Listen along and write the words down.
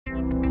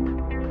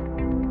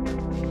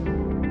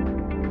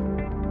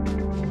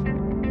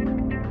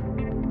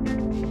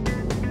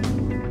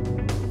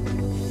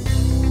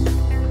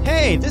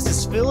Hey, this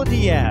is Phil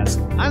Diaz.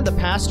 I'm the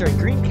pastor at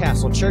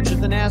Greencastle Church of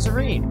the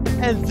Nazarene,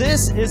 and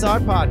this is our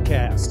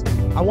podcast.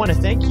 I want to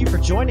thank you for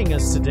joining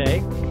us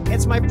today.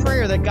 It's my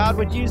prayer that God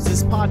would use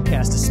this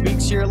podcast to speak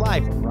to your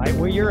life right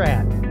where you're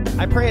at.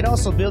 I pray it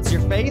also builds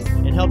your faith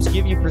and helps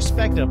give you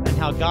perspective on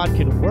how God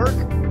can work,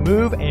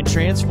 move, and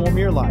transform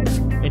your life.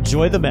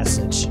 Enjoy the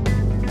message.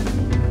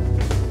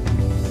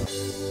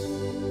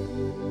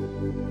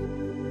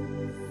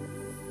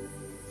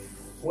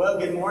 Well,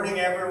 good morning,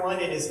 everyone.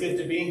 It is good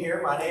to be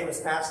here. My name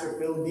is Pastor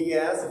Phil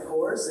Diaz, of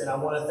course, and I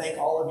want to thank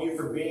all of you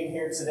for being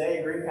here today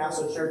at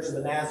Greencastle Church of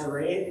the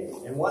Nazarene.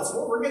 And once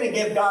more, we're going to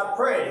give God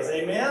praise.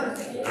 Amen? Amen.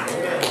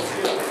 It's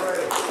good to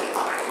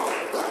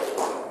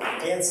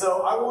pray. And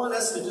so I want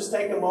us to just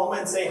take a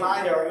moment and say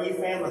hi to our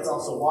eFam that's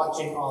also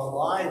watching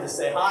online. Just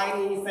say hi,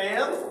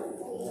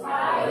 eFam.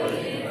 Hi,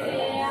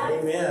 eFam.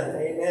 Amen.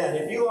 Amen.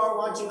 If you are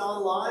watching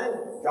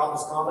online, drop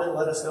us a comment,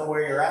 let us know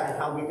where you're at and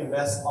how we can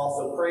best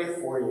also pray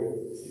for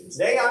you.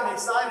 Today I'm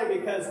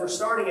excited because we're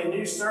starting a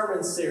new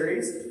sermon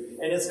series,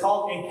 and it's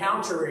called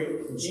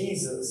Encountering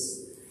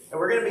Jesus. And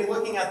we're going to be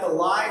looking at the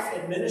life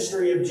and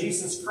ministry of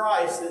Jesus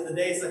Christ in the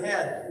days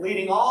ahead,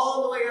 leading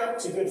all the way up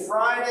to Good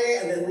Friday,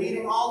 and then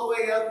leading all the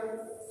way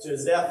up to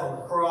his death on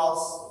the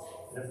cross,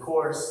 and of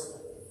course,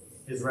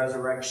 his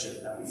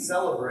resurrection that we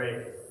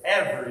celebrate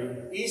every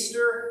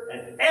Easter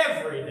and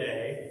every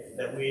day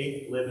that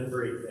we live and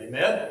breathe.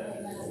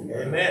 Amen?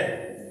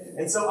 Amen.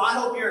 And so I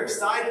hope you're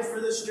excited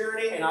for this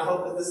journey, and I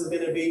hope that this is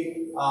going to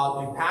be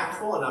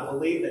impactful, and I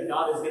believe that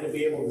God is going to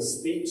be able to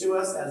speak to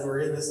us as we're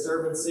in this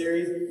sermon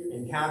series,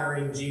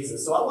 Encountering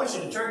Jesus. So I want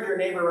you to turn to your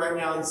neighbor right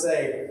now and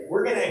say,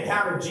 we're going to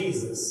encounter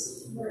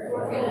Jesus.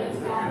 We're going to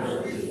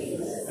encounter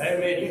Jesus.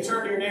 Amen. You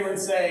turn to your neighbor and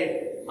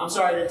say, I'm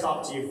sorry I didn't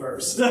talk to you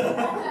first. Amen.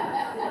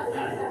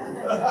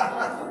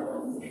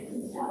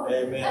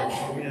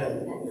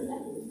 Amen.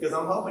 Because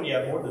I'm hoping you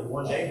have more than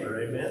one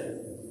neighbor. Amen.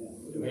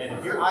 And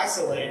if you're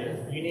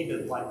isolated, you need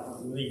to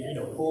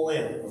pull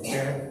in.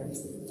 Okay?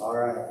 All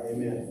right.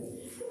 Amen.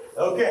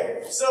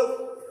 Okay.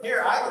 So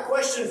here, I have a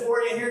question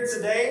for you here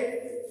today.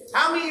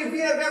 How many of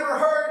you have ever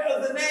heard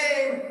of the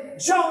name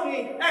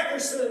Joni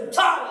Eckerson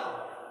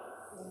Tata?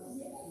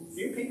 A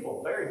few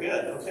people. Very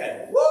good.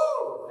 Okay.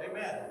 Woo!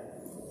 Amen.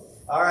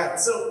 All right.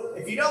 So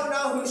if you don't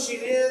know who she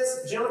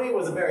is, Joni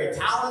was a very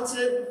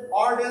talented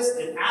artist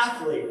and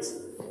athlete.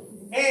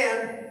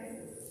 And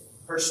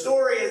her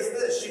story is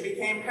this. She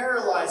became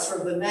paralyzed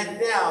from the neck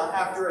down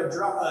after a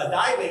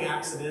diving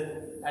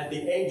accident at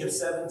the age of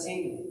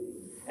 17.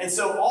 And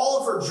so all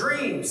of her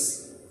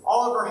dreams,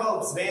 all of her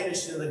hopes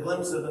vanished in the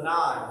glimpse of an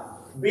eye.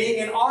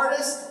 Being an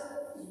artist,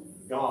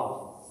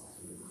 gone.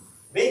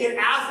 Being an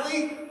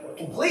athlete,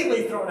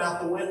 completely thrown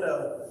out the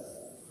window.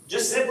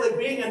 Just simply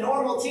being a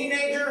normal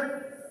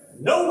teenager,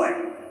 no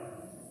way.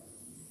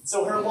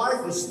 So her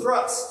life was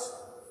thrust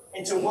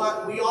into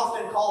what we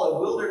often call a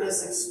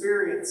wilderness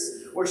experience,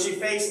 where she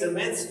faced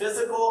immense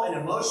physical and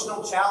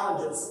emotional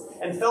challenges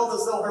and felt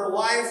as though her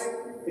life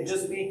could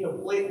just be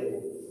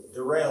completely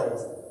derailed.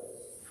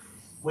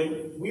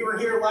 When we were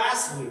here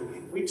last week,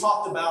 we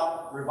talked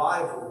about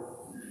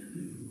revival.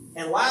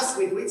 And last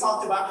week, we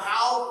talked about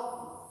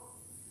how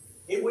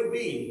it would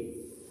be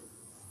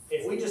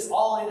if we just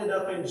all ended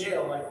up in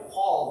jail like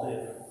Paul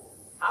did.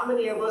 How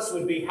many of us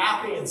would be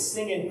happy and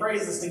singing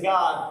praises to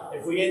God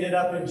if we ended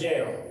up in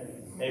jail?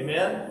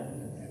 Amen?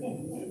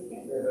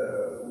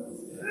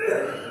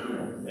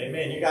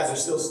 Amen. You guys are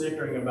still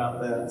snickering about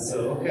that,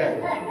 so okay.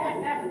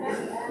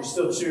 You're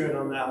still chewing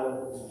on that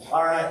one.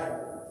 All right.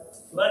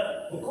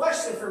 But the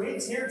question for me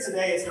here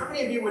today is, how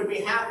many of you would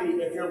be happy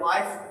if your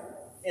life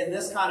in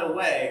this kind of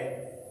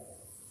way,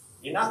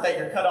 not that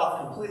you're cut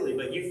off completely,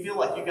 but you feel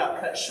like you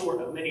got cut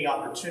short of many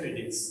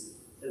opportunities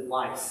in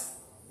life?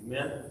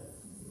 Amen?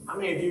 How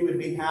many of you would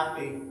be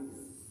happy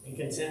and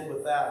content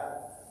with that?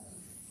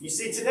 You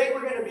see, today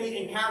we're going to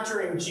be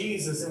encountering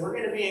Jesus, and we're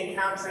going to be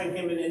encountering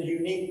him in a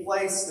unique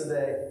place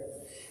today.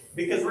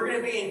 Because we're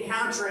going to be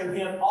encountering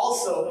him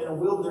also in a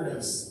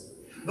wilderness.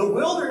 The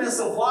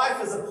wilderness of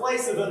life is a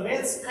place of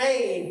immense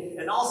pain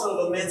and also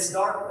of immense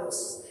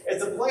darkness.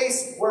 It's a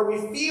place where we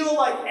feel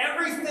like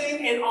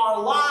everything in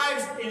our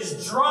lives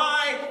is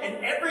dry and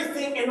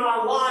everything in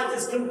our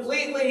lives is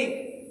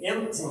completely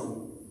empty.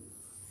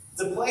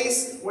 It's a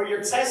place where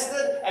you're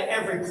tested at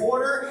every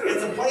corner.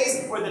 It's a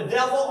place where the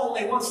devil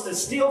only wants to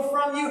steal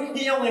from you.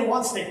 He only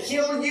wants to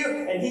kill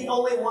you. And he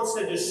only wants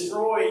to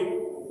destroy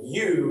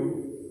you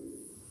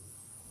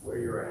where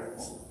you're at.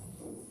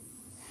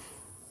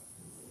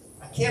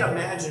 I can't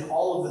imagine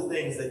all of the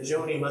things that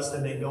Joni must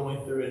have been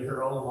going through in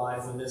her own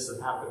life when this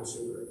had happened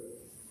to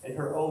her. In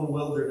her own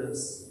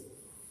wilderness.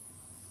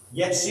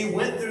 Yet she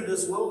went through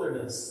this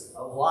wilderness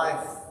of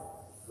life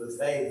with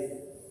faith.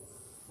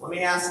 Let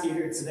me ask you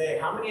here today,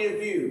 how many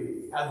of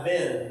you have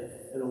been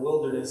in a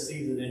wilderness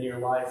season in your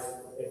life?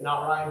 If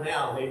not right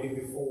now, maybe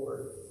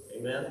before.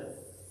 Amen?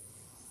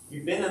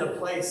 You've been in a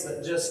place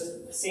that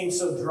just seemed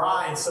so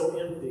dry and so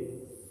empty.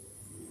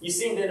 You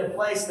seemed in a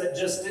place that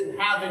just didn't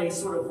have any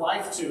sort of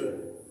life to it.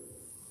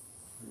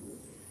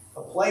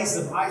 A place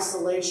of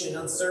isolation,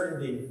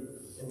 uncertainty,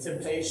 and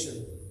and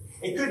temptation.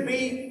 It could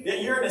be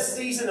that you're in a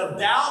season of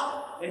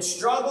doubt and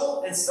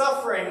struggle and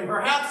suffering, and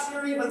perhaps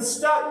you're even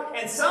stuck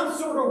in some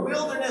sort of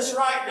wilderness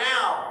right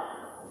now.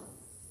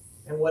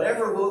 And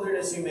whatever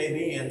wilderness you may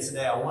be in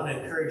today, I want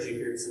to encourage you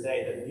here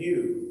today that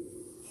you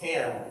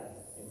can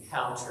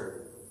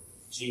encounter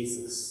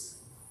Jesus.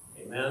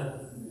 Amen?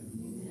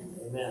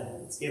 Amen.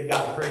 Let's give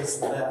God praise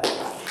for that.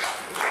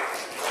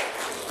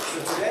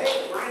 So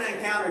today, we're going to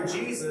encounter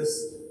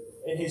Jesus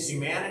in his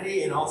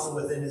humanity and also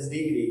within his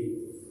deity.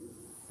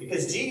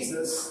 Because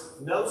Jesus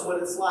knows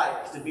what it's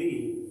like to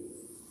be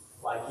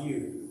like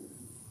you.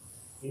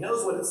 He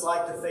knows what it's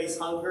like to face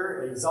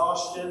hunger,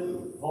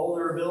 exhaustion,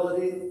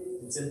 vulnerability,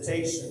 and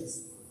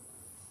temptations.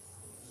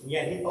 And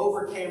yet he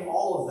overcame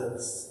all of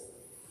this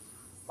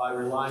by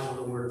relying on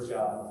the Word of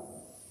God.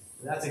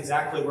 And that's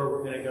exactly where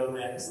we're going to go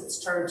next.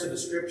 Let's turn to the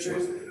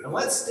Scriptures and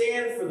let's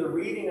stand for the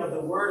reading of the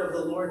Word of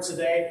the Lord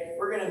today.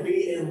 We're going to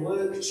be in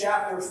Luke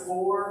chapter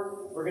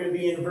 4. We're going to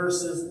be in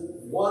verses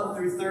 1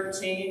 through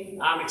 13.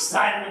 I'm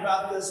excited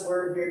about this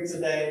word here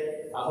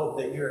today. I hope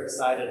that you're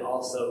excited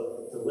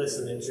also to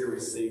listen and to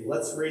receive.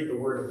 Let's read the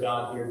Word of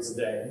God here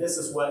today. And this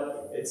is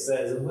what it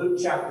says in Luke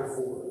chapter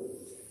 4.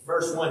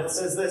 Verse 1, it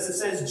says this. It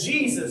says,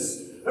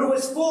 Jesus, who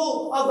was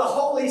full of the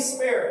Holy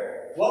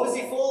Spirit. What was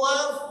he full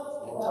of?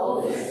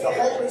 The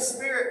Holy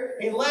Spirit.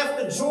 He left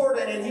the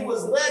Jordan and he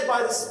was led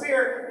by the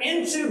Spirit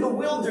into the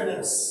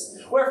wilderness,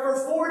 where for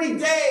 40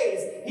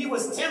 days he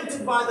was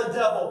tempted by the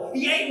devil.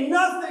 He ate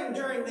nothing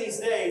during these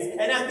days,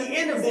 and at the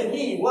end of them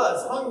he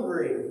was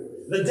hungry.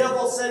 The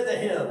devil said to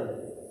him,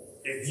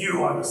 "If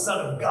you are the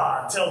Son of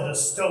God, tell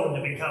this stone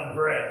to become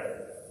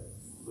bread."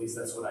 At least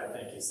that's what I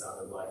think he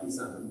sounded like. He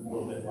sounded a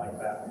little bit like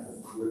that.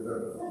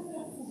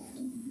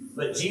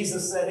 But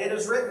Jesus said, "It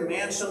is written,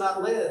 man shall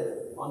not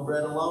live on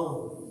bread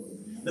alone."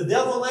 The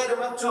devil led him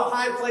up to a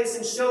high place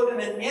and showed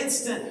him in an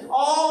instant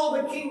all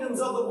the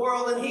kingdoms of the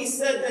world. And he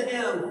said to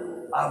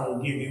him, "I will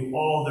give you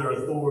all their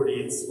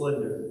authority and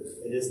splendor.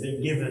 It has been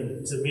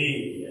given to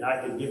me, and I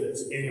can give it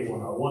to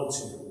anyone I want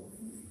to.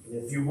 And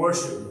if you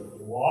worship me,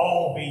 it will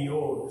all be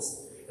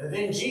yours." And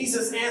then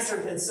Jesus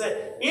answered and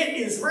said,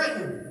 "It is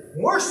written,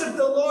 worship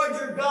the Lord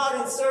your God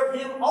and serve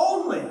him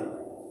only."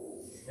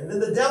 And then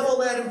the devil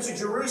led him to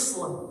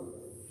Jerusalem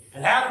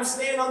and had him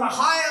stand on the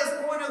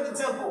highest point of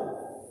the temple.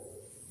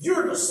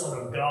 "You're the Son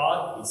of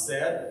God," he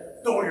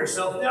said. "Throw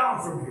yourself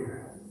down from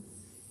here.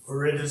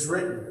 For it is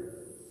written,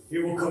 he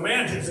will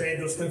command his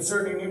angels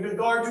concerning you to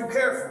guard you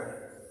carefully.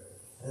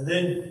 And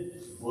then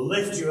will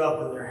lift you up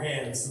in their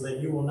hands so that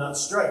you will not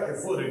strike your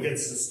foot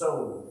against a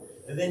stone."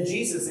 And then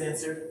Jesus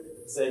answered,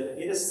 said,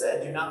 "It is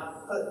said, do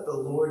not put the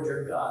Lord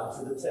your God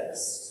to the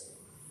test."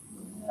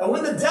 And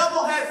when the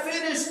devil had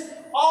finished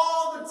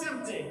all the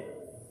tempting,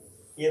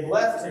 he had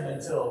left him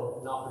until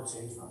an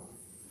opportune time.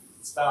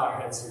 Let's bow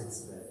our heads here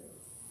today.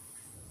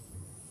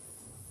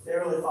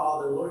 Heavenly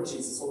Father, Lord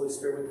Jesus, Holy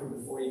Spirit, we come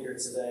before you here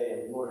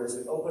today. And Lord, as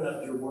we open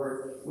up your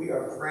word, we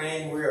are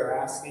praying, we are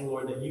asking,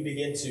 Lord, that you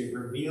begin to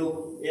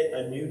reveal it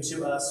anew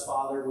to us,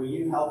 Father. Will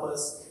you help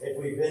us if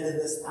we've been in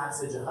this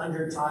passage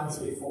 100 times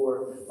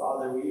before?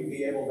 Father, will you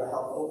be able to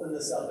help open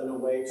this up in a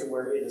way to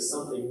where it is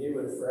something new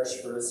and fresh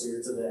for us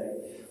here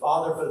today?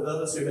 Father, for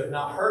those who have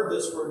not heard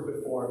this word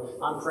before,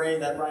 I'm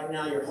praying that right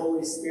now your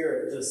Holy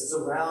Spirit just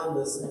surround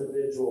this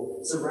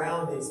individual,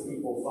 surround these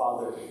people,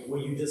 Father.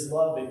 Will you just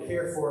love and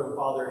care for them,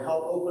 Father?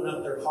 Help open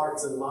up their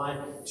hearts and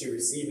mind to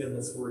receive in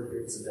this word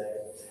here today.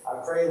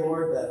 I pray,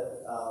 Lord, that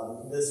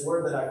this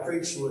word that I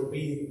preach would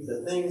be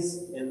the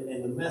things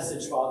in the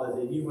message, Father,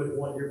 that you would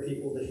want your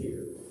people to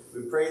hear.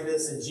 We pray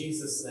this in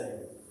Jesus'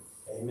 name.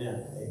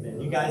 Amen.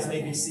 Amen. You guys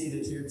may be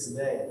seated here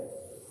today.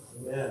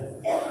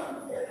 Amen.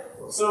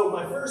 So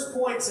my first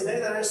point today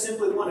that I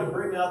simply want to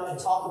bring up and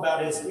talk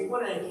about is we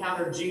want to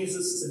encounter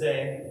Jesus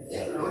today.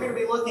 And we're going to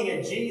be looking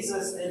at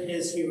Jesus and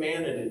his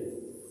humanity.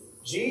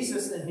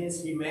 Jesus and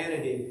his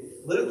humanity.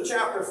 Luke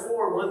chapter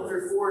 4, 1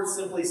 through 4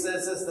 simply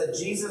says this, that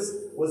Jesus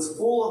was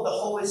full of the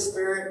Holy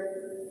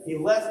Spirit. He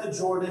left the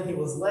Jordan. He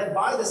was led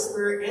by the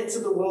Spirit into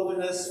the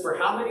wilderness for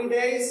how many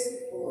days?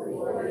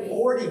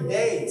 40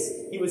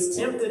 days. He was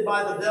tempted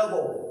by the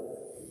devil.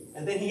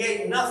 And then he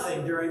ate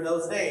nothing during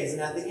those days.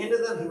 And at the end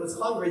of them, he was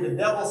hungry. The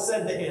devil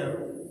said to him,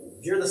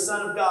 "If you're the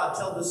Son of God,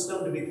 tell this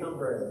stone to become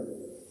bread."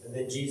 And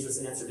then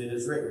Jesus answered, "It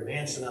is written,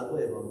 man shall not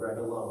live on bread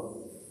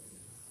alone."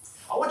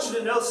 I want you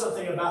to know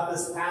something about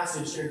this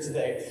passage here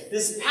today.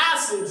 This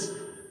passage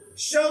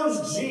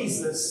shows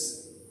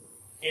Jesus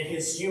in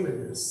his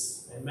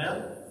humanness.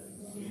 Amen?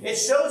 It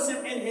shows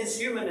him in his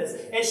humanness.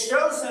 It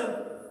shows him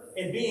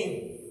in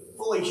being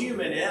fully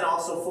human and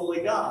also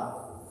fully God.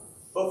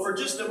 But for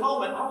just a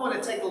moment, I want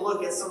to take a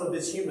look at some of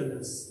his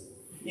humanness.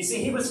 You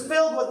see, he was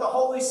filled with the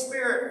Holy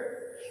Spirit,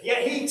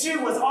 yet he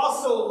too was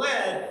also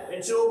led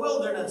into a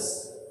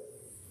wilderness.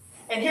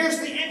 And here's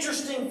the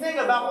interesting thing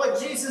about what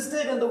Jesus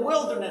did in the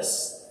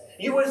wilderness.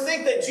 You would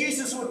think that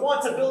Jesus would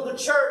want to build a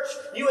church.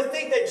 You would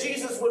think that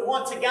Jesus would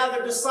want to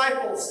gather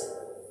disciples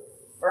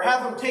or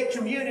have them take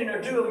communion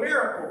or do a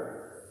miracle.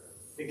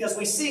 Because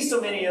we see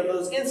so many of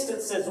those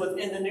instances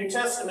within the New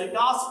Testament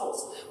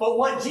Gospels. But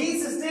what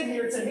Jesus did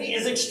here to me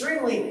is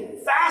extremely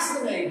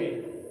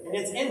fascinating. And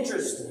it's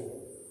interesting.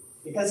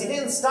 Because he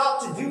didn't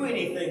stop to do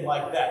anything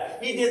like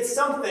that. He did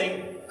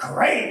something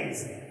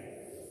crazy.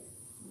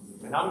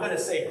 And I'm going to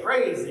say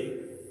crazy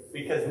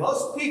because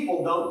most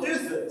people don't do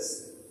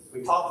this.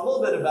 We talked a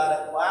little bit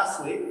about it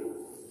last week.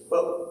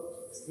 But,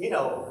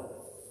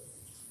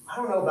 I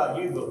don't know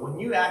about you, but when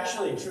you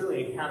actually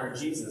truly encounter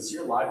Jesus,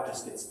 your life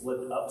just gets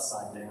flipped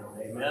upside down.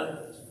 Amen?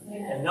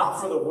 And not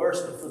for the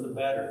worse, but for the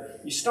better.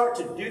 You start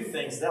to do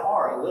things that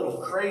are a little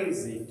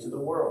crazy to the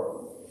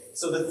world.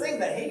 So the thing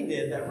that he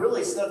did that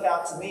really stuck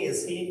out to me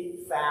is he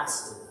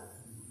fasted.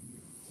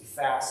 He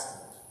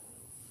fasted.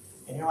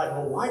 And you're like,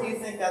 well, why do you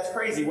think that's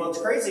crazy? Well,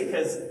 it's crazy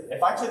because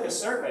if I took a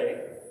survey,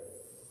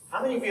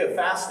 how many of you have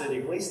fasted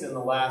at least in the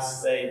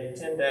last, say,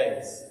 10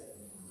 days?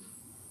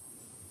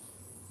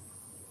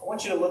 I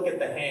want you to look at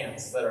the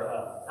hands that are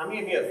up. How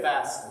many of you have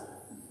fasted?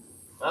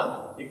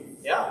 Huh?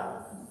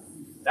 Yeah.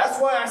 That's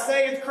why I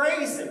say it's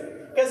crazy.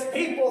 Because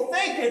people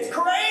think it's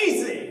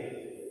crazy.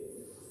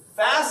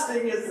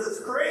 Fasting is this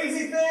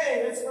crazy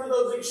thing. It's for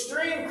those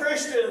extreme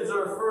Christians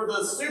or for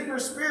the super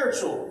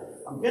spiritual.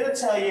 I'm going to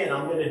tell you, and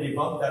I'm going to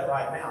debunk that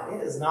right now.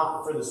 It is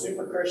not for the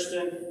super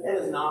Christian. It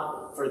is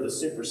not for the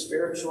super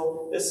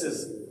spiritual. This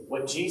is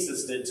what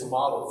Jesus did to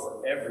model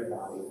for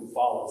everybody who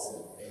follows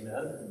him.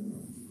 Amen?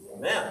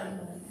 Amen.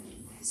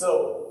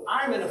 So,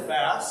 I'm going to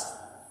fast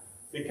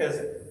because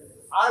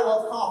I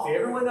love coffee.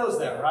 Everyone knows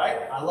that,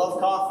 right? I love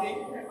coffee.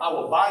 I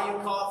will buy you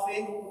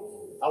coffee.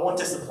 I want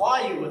to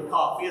supply you with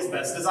coffee as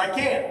best as I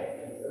can.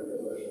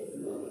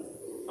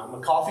 I'm a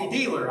coffee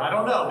dealer. I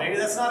don't know. Maybe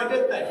that's not a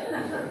good thing.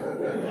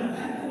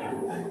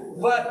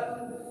 But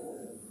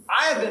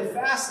I have been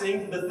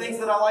fasting the things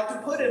that I like to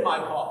put in my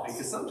coffee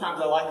because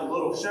sometimes I like a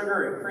little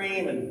sugar and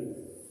cream.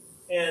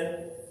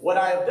 And what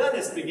I have done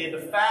is begin to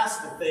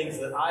fast the things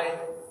that I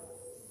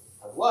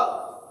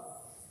love.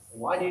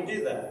 And why do you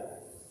do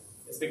that?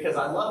 It's because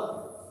I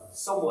love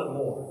someone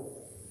more.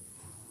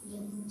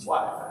 That's why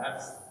I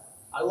fast.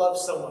 I love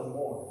someone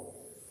more.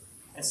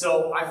 And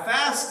so I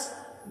fast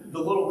the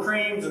little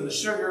creams and the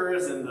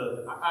sugars and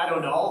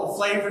all the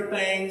flavored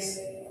things.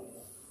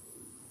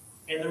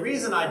 And the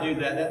reason I do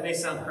that, that may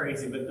sound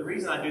crazy, but the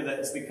reason I do that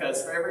is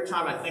because for every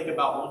time I think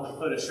about wanting to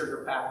put a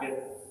sugar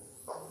packet,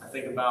 I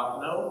think about,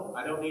 no,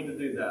 I don't need to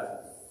do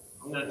that.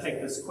 I'm going to take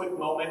this quick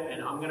moment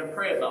and I'm going to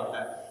pray about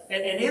that.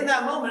 And in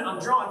that moment, I'm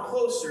drawing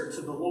closer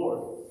to the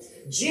Lord.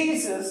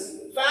 Jesus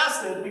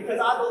fasted because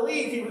I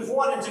believe he was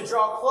wanting to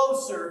draw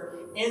closer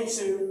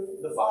into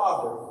the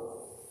Father.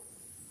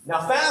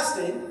 Now,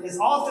 fasting is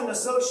often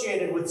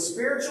associated with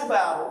spiritual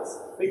battles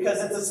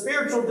because it's a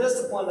spiritual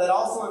discipline that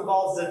also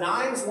involves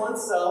denying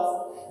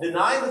oneself,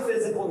 denying the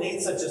physical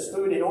needs such as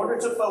food in order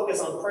to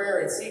focus on prayer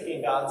and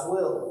seeking God's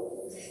will.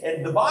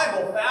 In the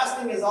Bible,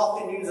 fasting is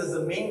often used as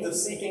a means of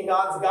seeking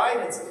God's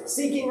guidance,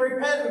 seeking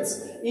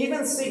repentance,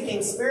 even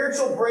seeking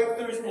spiritual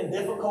breakthroughs in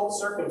difficult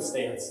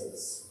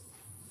circumstances.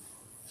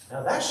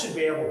 Now, that should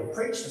be able to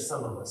preach to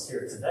some of us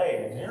here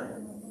today.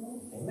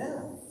 Amen?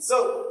 Amen.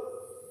 So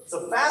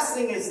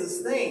fasting is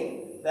this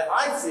thing that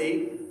I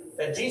see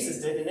that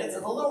Jesus did, and it's a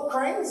little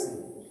crazy.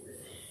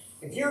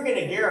 If you're going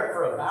to gear up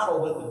for a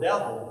battle with the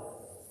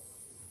devil,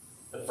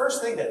 the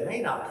first thing that may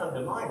not come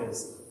to mind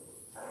is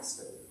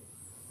fasting.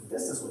 But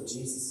this is what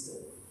Jesus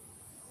did.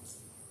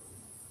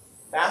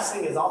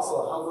 Fasting is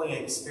also a humbling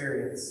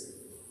experience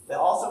that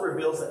also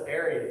reveals the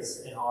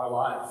areas in our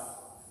life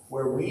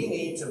where we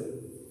need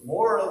to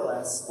more or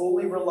less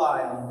fully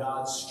rely on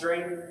God's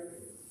strength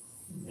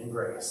and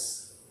grace.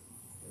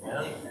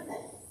 Yeah?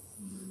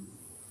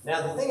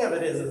 Now, the thing of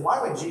it is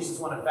why would Jesus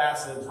want to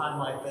fast at a time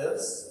like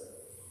this?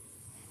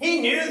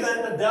 He knew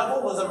that the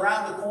devil was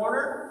around the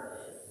corner.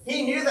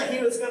 He knew that he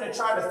was going to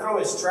try to throw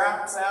his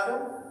traps at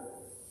him.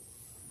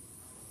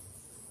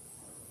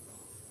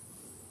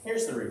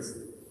 Here's the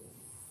reason.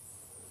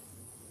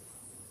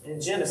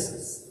 In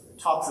Genesis, it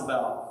talks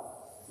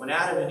about when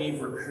Adam and Eve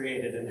were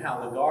created and how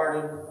the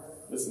garden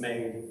was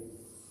made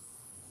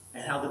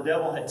and how the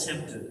devil had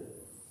tempted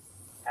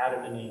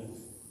Adam and Eve.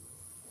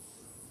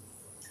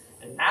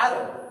 And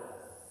Adam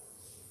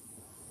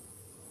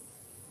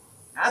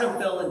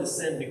fell into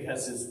sin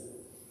because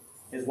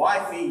his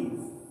wife Eve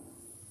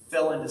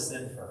fell into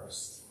sin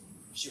first.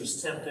 She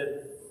was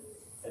tempted,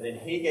 and then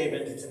he gave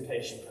into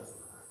temptation because of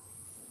her.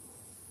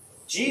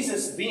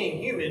 Jesus, being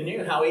human,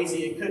 knew how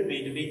easy it could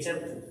be to be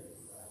tempted.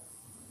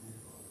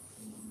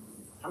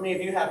 How many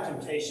of you have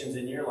temptations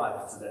in your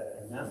life today?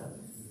 Amen?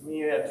 How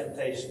many of you have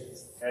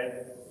temptations?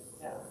 Okay?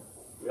 Yeah,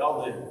 we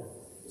all do.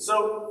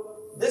 So,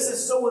 this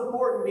is so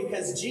important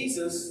because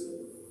Jesus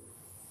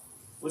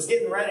was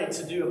getting ready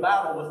to do a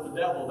battle with the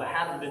devil that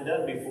hadn't been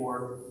done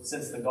before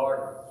since the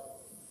garden.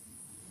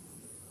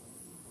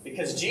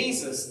 Because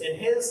Jesus, in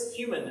his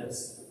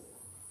humanness,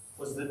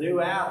 was the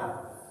new Adam.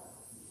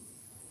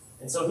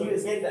 And so he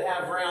was getting to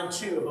have round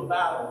 2 of a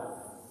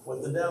battle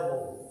with the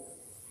devil.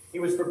 He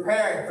was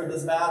preparing for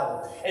this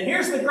battle. And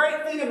here's the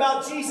great thing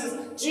about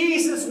Jesus.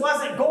 Jesus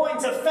wasn't going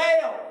to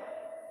fail.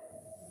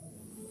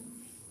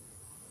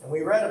 And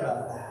we read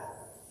about that.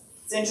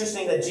 It's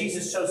interesting that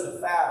Jesus chose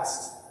to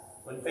fast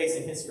when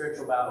facing his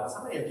spiritual battles.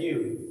 How many of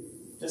you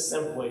just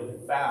simply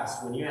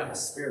fast when you have a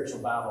spiritual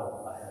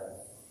battle ahead?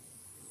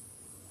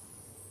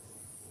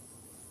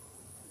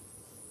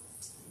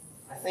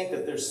 I think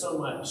that there's so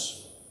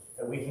much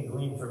that we can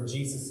glean from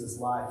Jesus'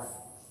 life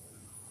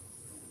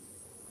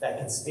that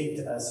can speak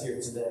to us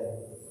here today.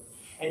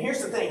 And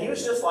here's the thing, he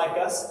was just like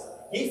us.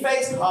 He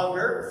faced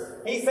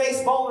hunger, he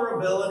faced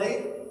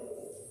vulnerability,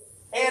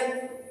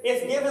 and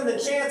if given the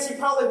chance, he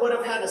probably would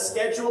have had a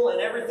schedule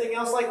and everything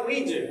else like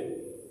we do.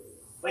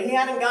 But he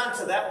hadn't gotten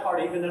to that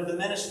part even of the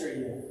ministry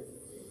yet.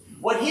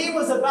 What he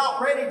was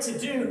about ready to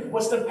do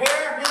was to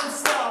prepare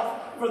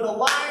himself for the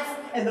life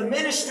and the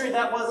ministry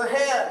that was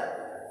ahead.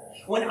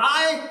 When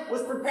I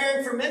was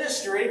preparing for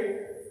ministry,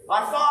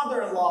 my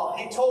father-in-law,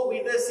 he told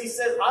me this. He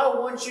said, I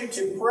want you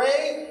to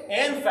pray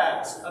and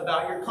fast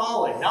about your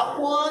calling. Not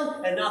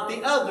one and not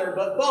the other,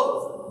 but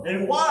both.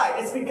 And why?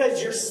 It's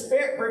because you're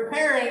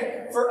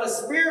preparing for a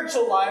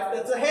spiritual life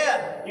that's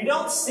ahead. You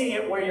don't see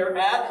it where you're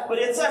at, but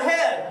it's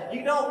ahead.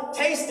 You don't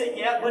taste it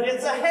yet, but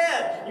it's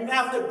ahead. You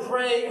have to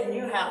pray and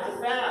you have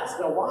to fast.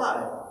 Now,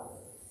 why?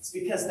 It's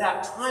because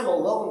that time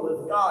alone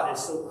with God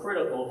is so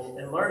critical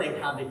in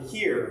learning how to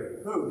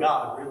hear who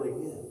God really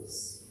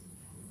is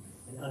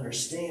and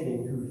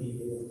understanding who He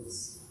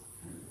is.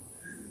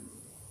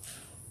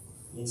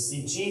 You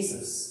see,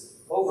 Jesus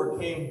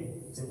overcame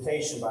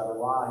temptation by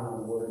relying on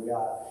the Word of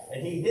God.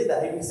 And He did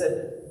that. He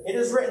said, it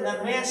is written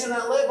that man shall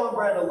not live on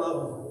bread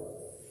alone.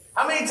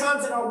 How many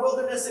times in our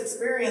wilderness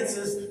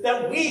experiences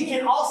that we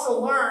can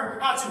also learn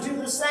how to do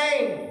the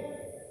same?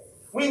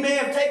 We may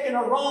have taken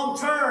a wrong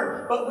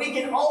turn, but we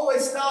can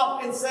always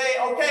stop and say,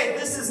 okay,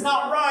 this is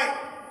not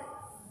right.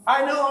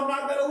 I know I'm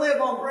not going to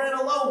live on bread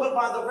alone, but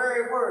by the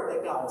very word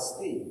that God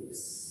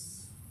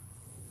speaks.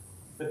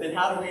 But then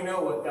how do we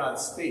know what God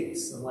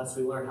speaks unless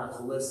we learn how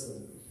to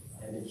listen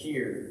and to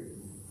hear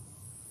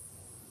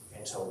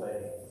and to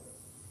obey?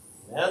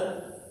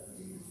 Amen?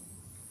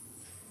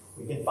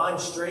 We can find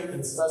strength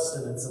and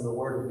sustenance in the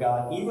Word of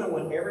God, even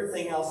when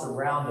everything else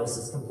around us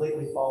is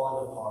completely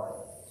falling apart.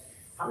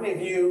 How many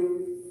of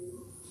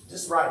you,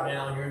 just right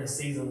now, you're in a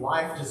season,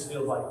 life just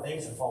feels like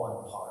things are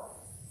falling apart.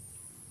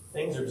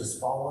 Things are just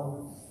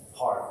falling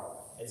apart.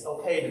 It's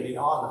okay to be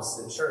honest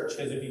in church,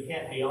 because if you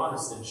can't be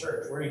honest in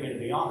church, where are you going to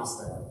be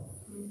honest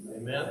at?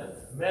 Amen?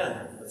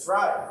 Amen. That's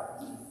right.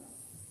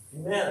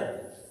 Amen.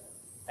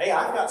 Hey,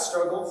 I've got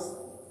struggles.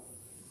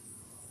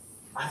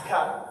 I've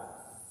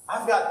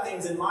got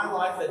things in my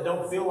life that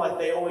don't feel like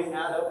they always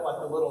add up like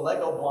the little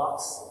Lego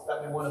blocks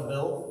that we want to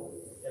build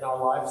in our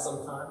lives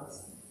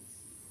sometimes.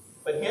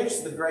 But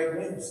here's the great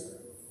news.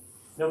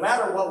 No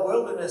matter what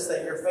wilderness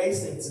that you're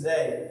facing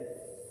today,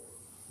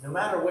 no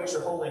matter what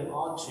you're holding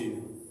on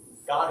to,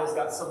 God has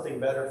got something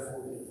better for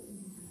you.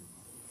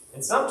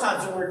 And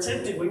sometimes when we're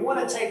tempted, we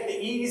want to take the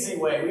easy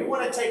way. We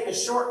want to take the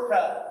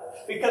shortcut.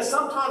 Because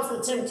sometimes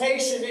the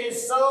temptation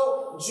is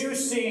so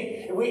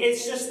juicy,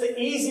 it's just the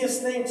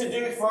easiest thing to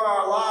do for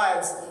our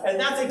lives. And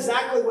that's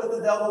exactly what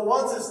the devil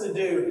wants us to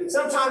do.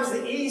 Sometimes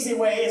the easy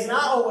way is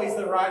not always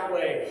the right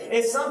way.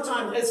 It's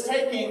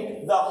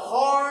taking the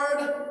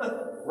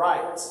hard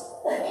right.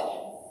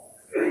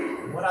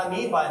 What I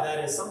mean by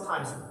that is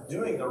sometimes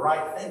doing the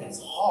right thing is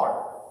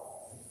hard.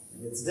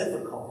 And it's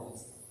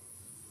difficult.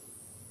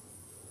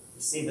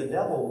 You see, the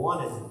devil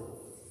wanted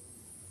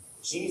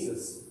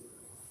Jesus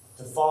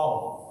to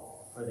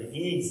fall for the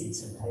easy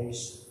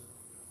temptation.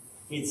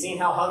 He'd seen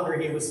how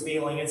hungry he was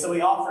feeling, and so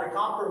he offered a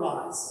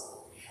compromise.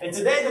 And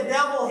today the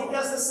devil, he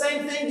does the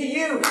same thing to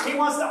you. He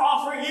wants to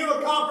offer you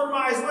a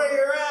compromise where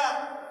you're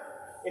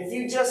at. If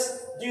you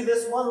just do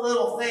this one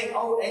little thing,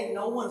 ain't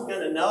no one's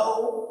going to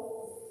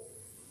know.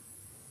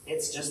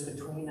 It's just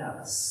between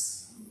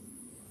us.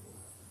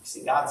 You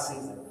see, God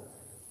sees it.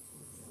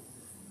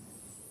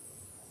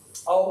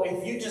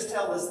 If you just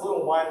tell this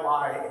little white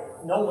lie,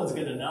 no one's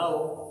going to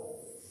know.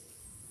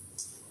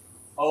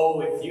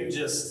 If you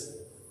just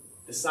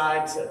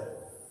decide to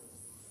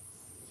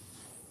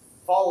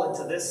fall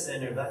into this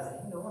sin or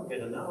that, no one's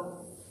going to know.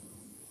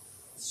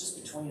 It's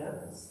just between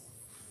us.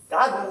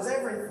 God knows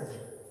everything.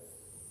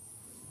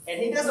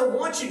 And He doesn't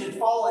want you to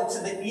fall into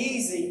the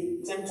easy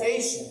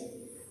temptation.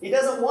 He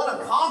doesn't want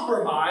to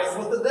compromise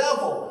with the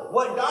devil.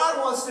 What God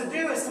wants to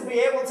do is to be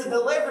able to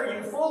deliver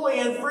you fully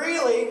and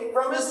freely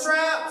from his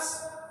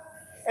traps.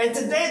 And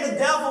today the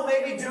devil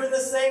may be doing the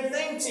same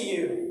thing to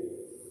you.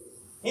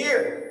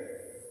 Here.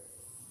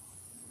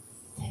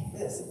 Take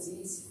this, it's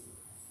easy.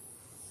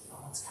 No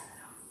one's going to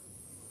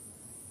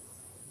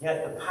know.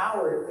 Yet the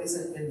power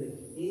isn't in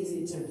the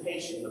easy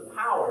temptation. The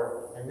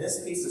power in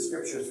this piece of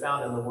Scripture is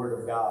found in the Word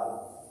of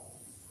God.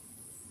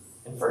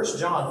 In 1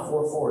 John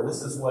 4:4,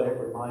 this is what it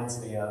reminds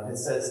me of. It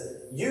says,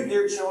 you,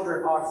 dear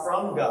children, are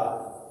from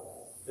God.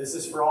 This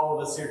is for all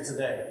of us here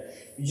today.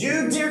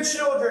 You, dear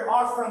children,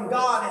 are from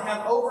God and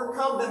have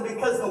overcome them,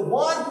 because the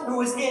one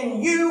who is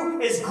in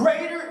you is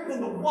greater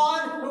than the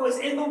one who is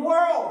in the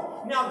world.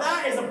 Now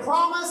that is a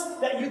promise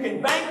that you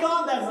can bank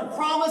on. That is a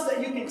promise that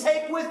you can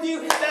take with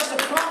you. That's a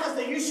promise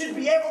that you should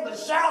be able to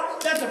shout.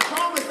 That's a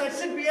promise that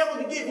should be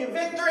able to give you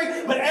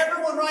victory. But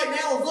everyone right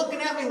now is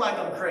looking at me like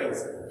I'm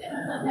crazy.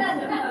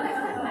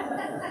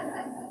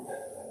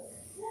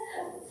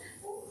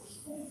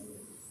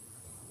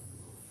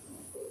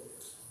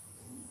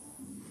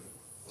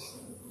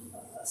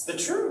 That's the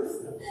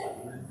truth.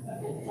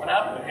 What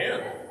happened to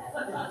him?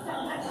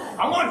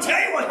 I'm going to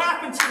tell you what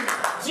happened to me.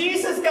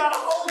 Jesus got a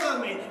hold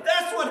of me.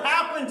 That's what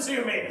happened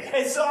to me.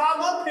 And so I'm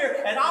up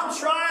here and I'm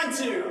trying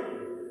to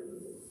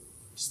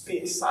just be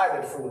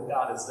excited for what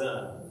God has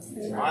done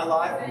in my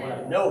life and what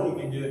I know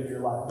He can do in your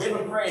life. Give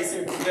Him praise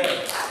here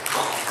today.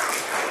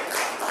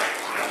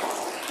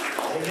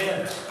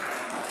 Amen.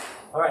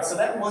 All right, so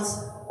that once,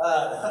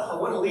 I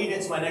want to lead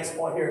into my next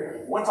point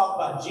here. I want to talk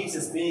about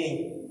Jesus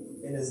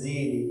being in His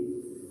deity.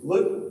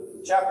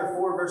 Luke chapter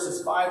 4,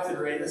 verses 5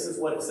 through 8, this is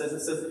what it says. It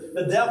says,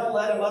 the devil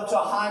led him up to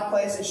a high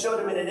place and showed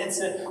him in an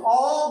instant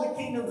all the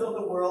kingdoms of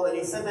the world. And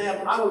he said to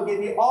him, I will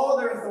give you all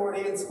their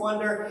authority and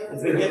splendor.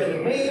 It's been given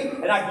to me,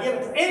 and I can give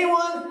it to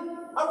anyone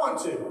I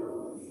want to.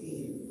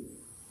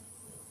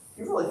 You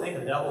really think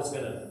the devil's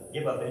going to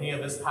give up any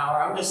of his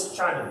power? I'm just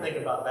trying to think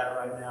about that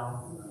right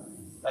now.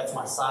 That's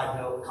my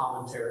side note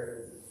commentary.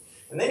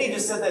 And then he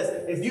just said this,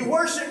 if you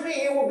worship me,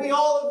 it will be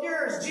all of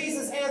yours.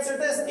 Jesus answered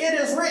this, it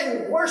is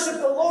written, worship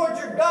the Lord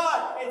your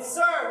God and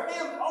serve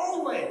Him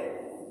only.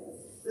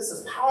 This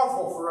is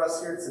powerful for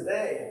us here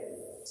today.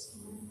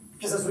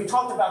 Because as we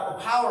talked about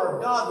the power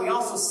of God, we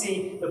also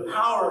see the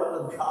power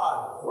of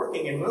God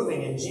working and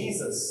moving in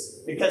Jesus.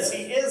 Because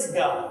He is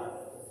God.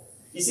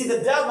 You see, the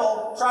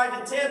devil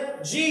tried to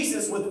tempt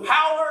Jesus with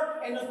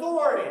power and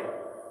authority.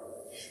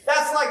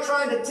 That's like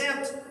trying to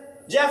tempt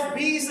Jeff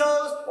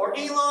Bezos or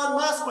Elon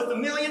Musk with $1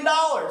 million.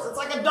 It's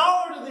like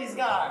 $1 to these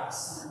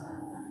guys.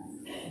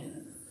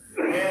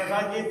 And if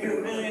I give you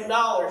 $1 million,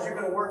 you're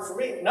going to work for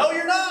me. No,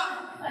 you're not.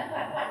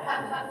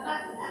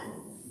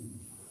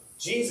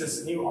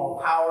 Jesus knew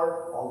all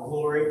power, all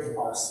glory,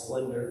 all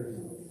splendor,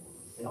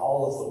 and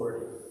all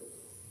authority.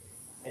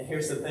 And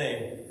here's the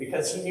thing.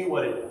 Because He knew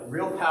what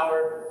real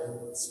power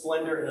and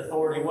splendor and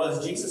authority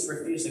was, Jesus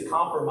refused to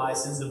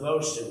compromise His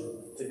devotion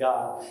to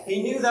God.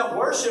 He knew that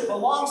worship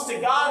belongs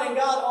to God and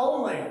God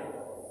only.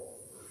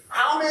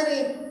 How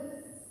many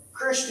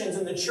Christians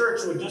in the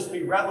church would just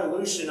be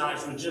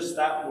revolutionized with just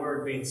that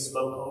word being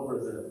spoke over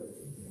them?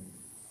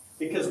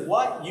 Because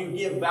what you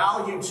give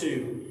value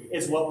to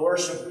is what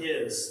worship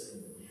is.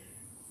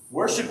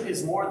 Worship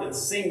is more than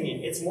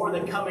singing. It's more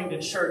than coming to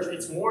church.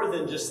 It's more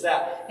than just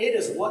that. It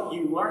is what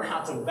you learn how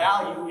to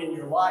value in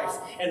your life.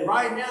 And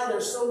right now,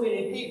 there's so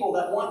many people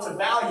that want to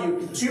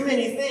value too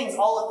many things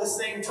all at the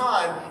same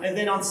time. And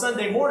then on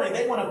Sunday morning,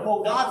 they want to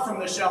pull God from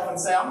the shelf and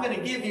say, I'm going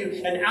to give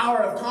you an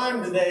hour of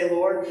time today,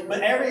 Lord. But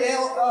every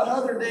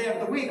other day of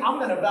the week, I'm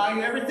going to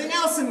value everything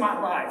else in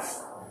my life.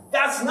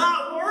 That's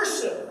not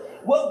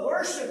worship. What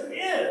worship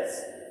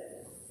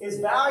is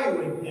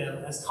valuing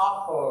Him as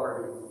top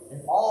priority in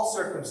all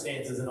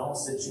circumstances, in all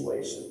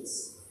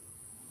situations.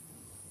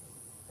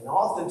 And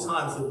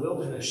oftentimes the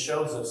wilderness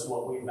shows us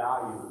what we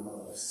value the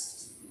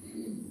most.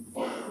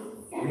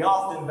 We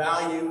often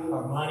value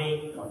our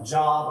money, our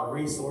job, our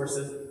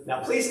resources.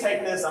 Now please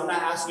take this, I'm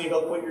not asking you to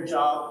go quit your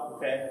job,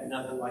 okay?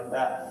 Nothing like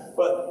that.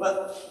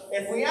 But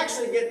if we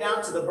actually get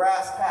down to the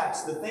brass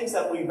tacks, the things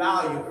that we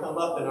value come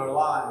up in our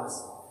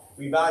lives.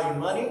 We value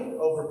money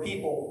over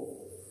people,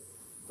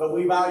 but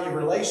we value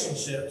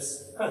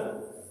relationships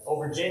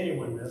over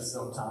genuineness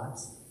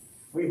sometimes.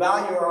 We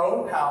value our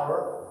own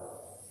power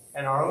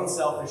and our own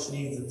selfish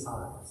needs at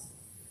times.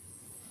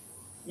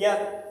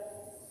 Yet,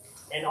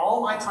 in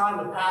all my time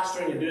of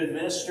pastoring and doing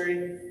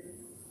ministry,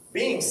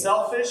 being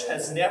selfish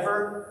has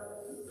never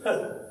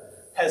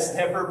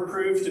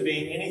proved to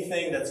be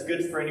anything that's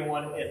good for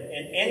anyone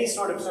in any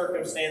sort of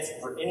circumstance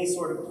for any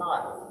sort of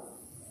time.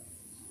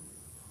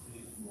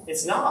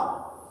 It's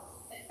not.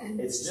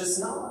 It's just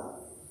not.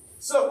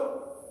 So,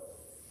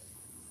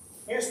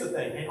 here's the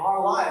thing. In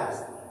our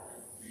lives,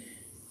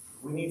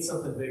 we need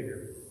something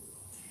bigger.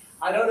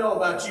 I don't know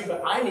about you,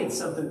 but I need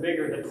something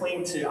bigger to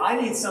cling to.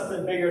 I need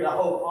something bigger to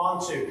hold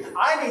on to.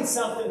 I need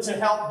something to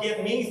help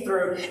get me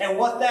through. And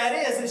what that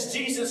is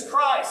Jesus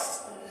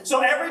Christ.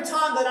 So every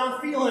time that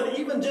I'm feeling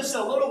even just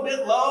a little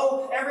bit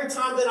low, every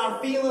time that I'm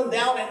feeling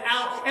down and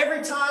out,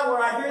 every time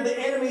where I hear the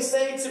enemy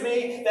say to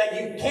me that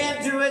you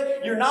can't do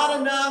it, you're not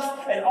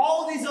enough, and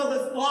all these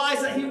other lies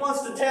that he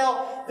wants to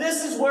tell,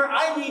 this is where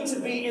I need to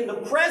be in the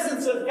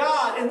presence of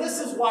God. And this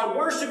is why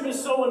worship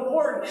is so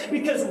important,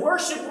 because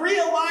worship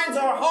realigns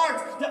our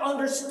hearts to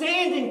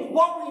understanding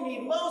what we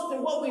need most,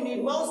 and what we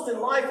need most in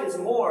life is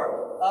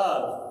more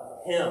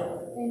of Him.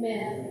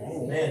 Amen.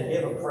 Amen.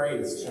 Give Him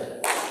praise,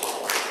 church.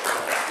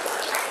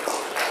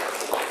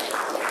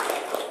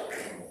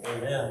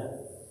 Amen.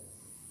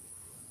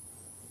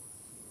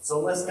 So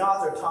unless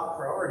God's our top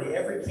priority,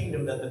 every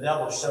kingdom that the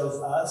devil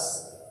shows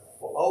us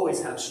will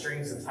always have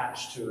strings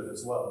attached to it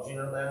as well. Do you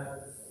know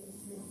that?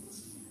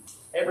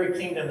 Every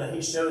kingdom that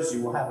he shows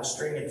you will have a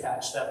string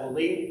attached that will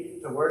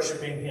lead to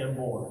worshiping him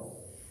more.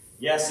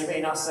 Yes, you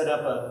may not set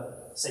up a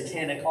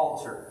satanic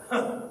altar.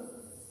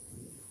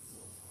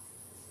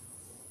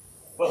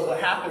 But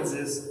what happens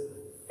is,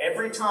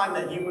 every time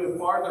that you move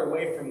farther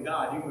away from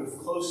God, you move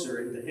closer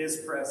into his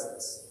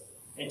presence,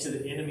 into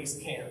the enemy's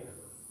camp,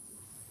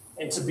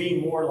 and to be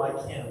more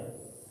like him.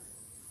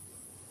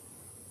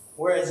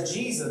 Whereas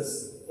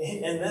Jesus,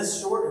 in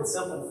this short and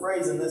simple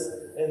phrase, in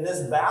this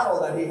battle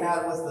that he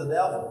had with the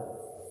devil,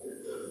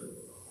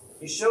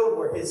 he showed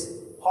where his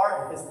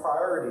heart and his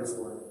priorities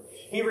were.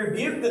 He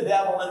rebuked the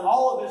devil and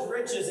all of his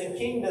riches and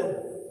kingdom.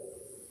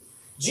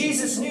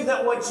 Jesus knew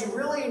that what you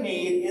really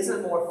need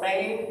isn't more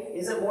fame,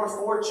 isn't more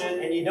fortune,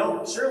 and you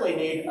don't surely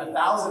need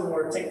 1,000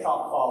 more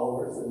TikTok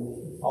followers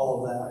and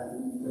all of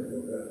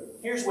that.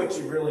 Here's what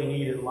you really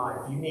need in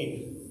life. You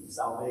need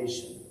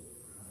salvation.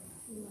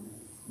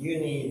 You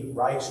need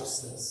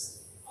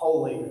righteousness,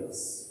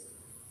 holiness.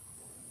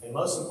 And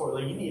most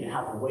importantly, you need to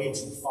have a way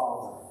to the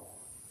Father.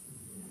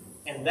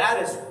 And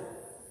that is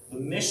the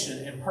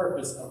mission and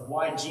purpose of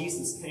why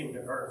Jesus came to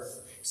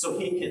earth. So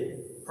he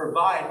could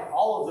provide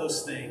all of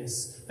those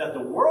things that the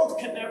world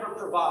could never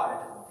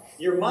provide.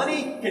 Your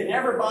money can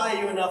never buy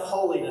you enough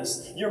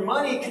holiness. Your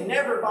money can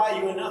never buy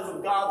you enough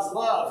of God's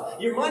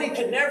love. Your money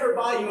can never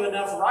buy you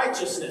enough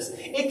righteousness.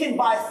 It can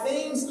buy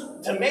things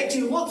to make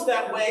you look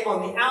that way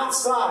on the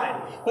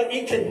outside, but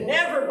it could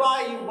never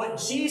buy you what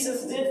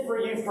Jesus did for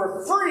you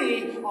for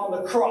free on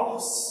the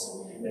cross.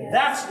 And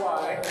that's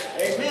why,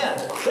 amen,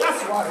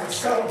 that's why we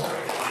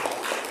celebrate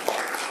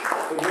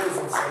the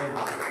risen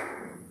Savior.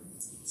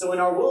 So in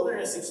our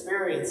wilderness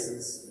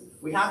experiences,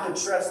 we have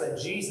to trust that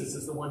Jesus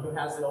is the one who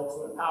has the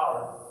ultimate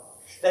power.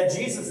 That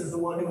Jesus is the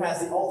one who has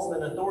the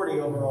ultimate authority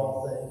over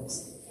all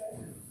things.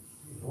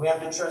 And we have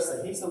to trust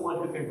that he's the one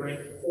who can bring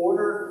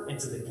order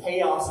into the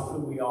chaos of who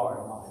we are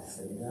in life.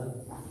 Amen?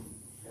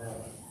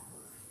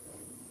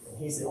 And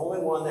he's the only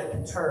one that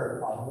can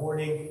turn our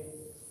mourning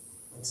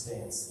into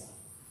dancing,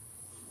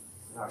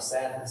 and our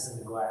sadness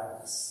into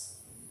gladness.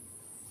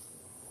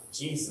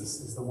 Jesus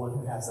is the one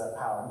who has that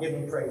power. Give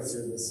him praise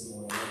here this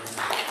morning.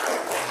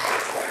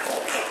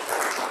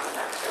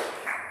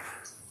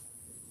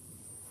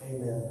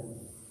 Amen.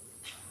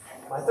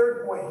 My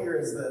third point here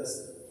is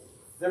this.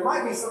 There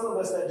might be some of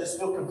us that just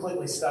feel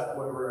completely stuck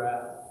where we're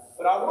at.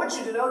 But I want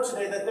you to know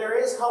today that there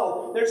is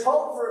hope. There's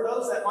hope for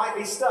those that might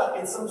be stuck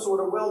in some sort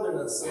of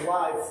wilderness in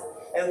life.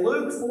 In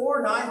Luke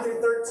 4, 9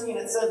 through 13,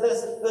 it said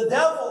this: the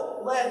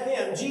devil led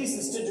him,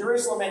 Jesus, to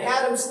Jerusalem and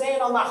had him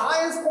stand on the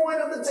highest point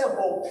of the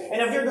temple.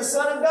 And if you're the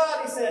Son of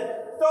God, he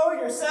said, throw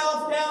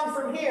yourself down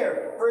from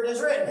here, for it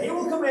is written, he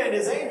will command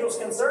his angels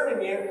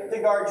concerning you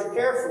to guard you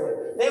carefully.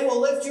 They will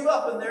lift you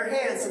up in their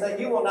hands so that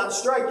you will not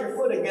strike your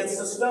foot against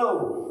a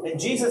stone. And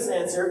Jesus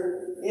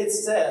answered,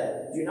 it's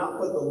said, do not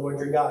put the Lord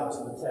your God to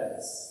the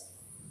test.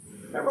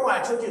 Remember when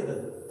I told you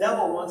the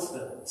devil wants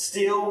to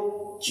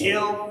steal,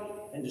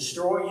 kill, and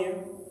destroy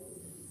you?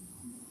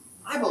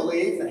 I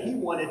believe that he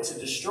wanted to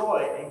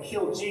destroy and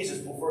kill Jesus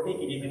before he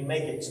could even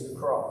make it to the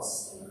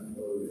cross.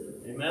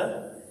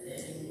 Amen?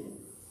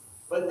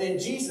 But then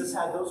Jesus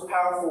had those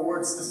powerful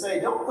words to say,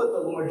 don't put the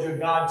Lord your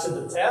God to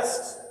the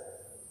test.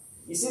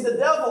 You see, the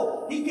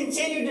devil, he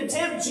continued to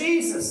tempt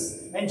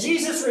Jesus. And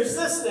Jesus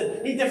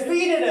resisted. He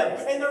defeated him.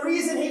 And the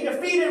reason he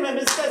defeated him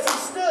is because he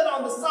stood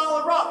on the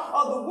solid rock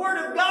of the Word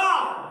of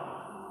God.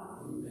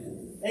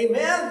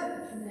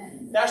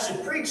 Amen? That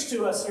should preach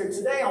to us here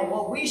today on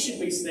what we should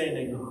be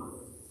standing on.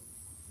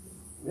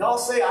 We all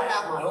say, I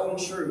have my own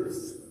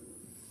truth.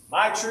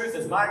 My truth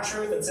is my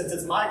truth, and since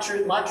it's my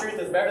truth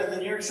is better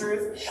than your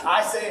truth.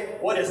 I say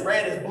what is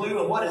red is blue,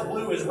 and what is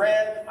blue is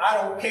red. I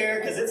don't care,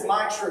 because it's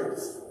my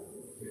truth.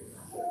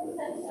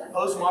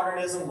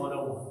 Postmodernism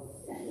 101.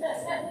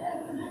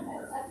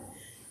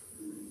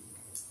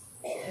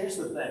 Here's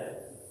the thing.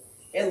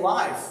 In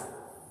life,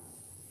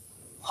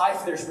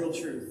 there's real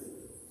truth.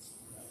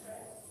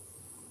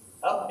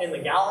 Up in the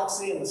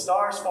galaxy and the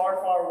stars far,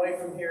 far away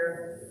from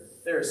here,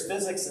 there's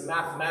physics and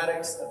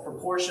mathematics, the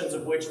proportions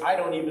of which I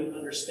don't even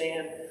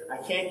understand, I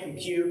can't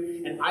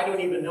compute, and I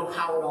don't even know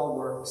how it all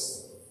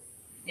works.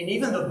 And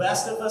even the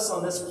best of us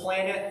on this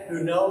planet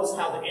who knows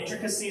how the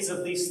intricacies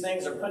of these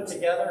things are put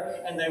together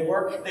and they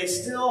work, they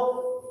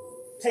still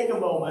take a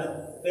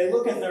moment, they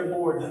look at their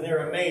boards and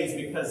they're amazed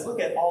because look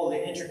at all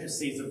the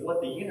intricacies of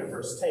what the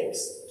universe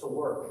takes to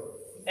work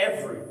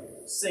every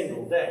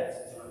single day.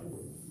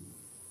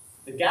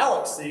 The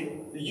galaxy,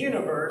 the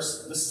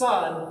universe, the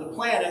sun, the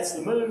planets,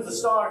 the moons, the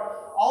stars,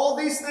 all of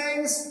these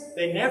things,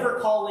 they never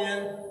call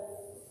in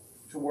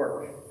to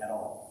work at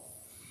all.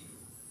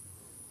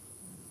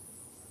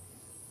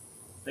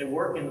 They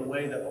work in the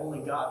way that only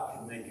God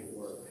can make it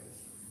work.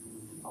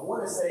 I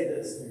want to say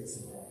this here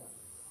today.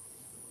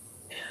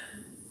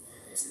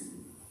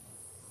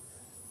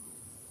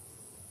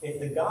 If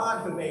the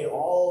God who made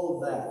all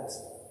of that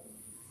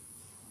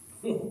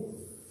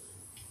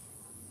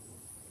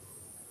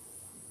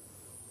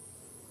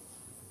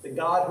the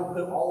God who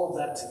put all of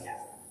that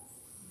together,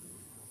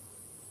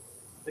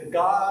 the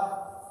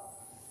God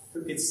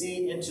who could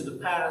see into the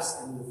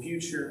past and the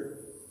future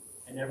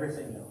and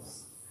everything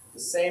else. The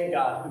same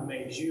God who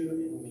made you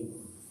and me.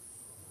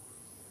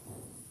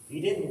 He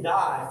didn't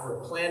die for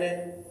a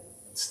planet,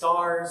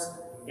 stars,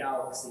 and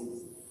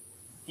galaxies.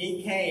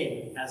 He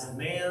came as a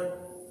man,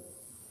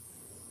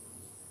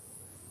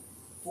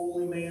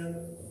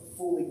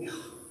 fully God,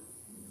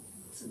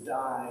 to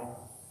die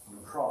on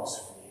the cross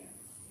for you.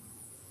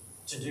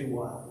 To do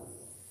what?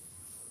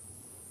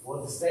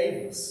 Well, to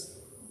save us.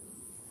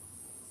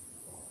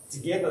 To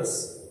give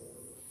us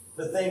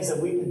the things that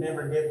we could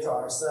never give to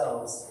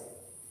ourselves.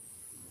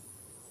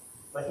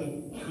 But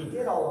he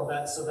did all of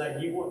that so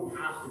that you wouldn't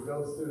have to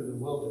go through the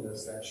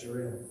wilderness that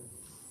you're in.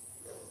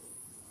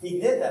 He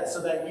did that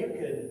so that you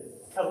could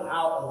come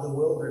out of the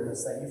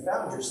wilderness that you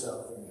found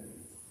yourself in.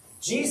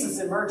 Jesus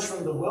emerged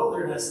from the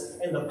wilderness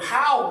in the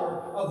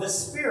power of the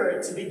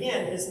Spirit to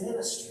begin his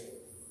ministry.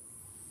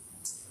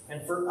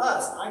 And for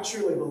us, I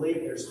truly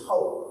believe there's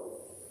hope.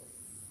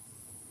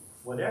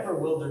 Whatever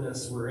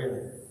wilderness we're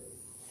in,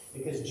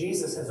 because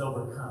Jesus has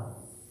overcome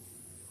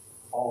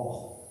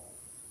all.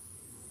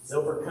 He's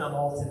overcome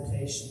all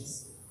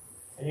temptations.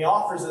 And he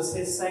offers us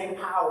his same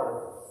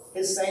power,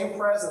 his same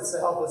presence to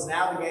help us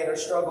navigate our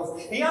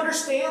struggles. He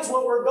understands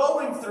what we're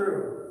going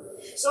through.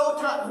 So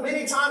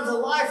many times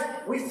in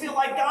life, we feel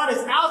like God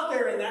is out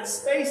there in that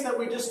space that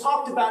we just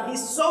talked about.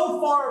 He's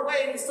so far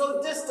away and he's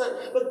so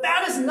distant. But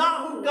that is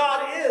not who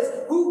God is.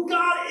 Who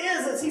God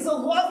is he's a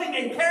loving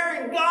and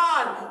caring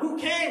God who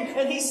came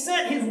and he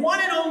sent his one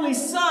and only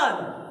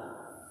Son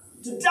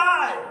to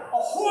die a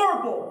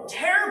horrible,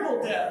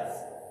 terrible death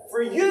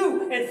for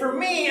you and for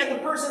me and the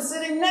person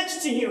sitting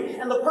next to you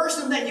and the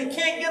person that you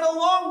can't get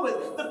along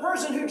with, the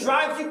person who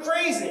drives you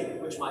crazy,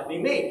 which might be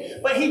me.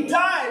 But he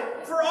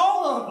died for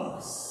all of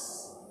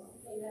us.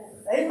 Amen.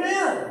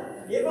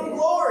 Amen. Give him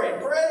glory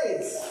and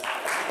praise.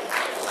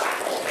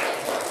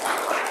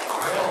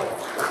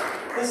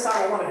 Well, this time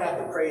I want to have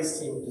the praise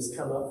team just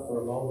come up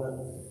for a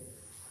moment.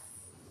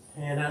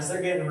 And as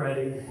they're getting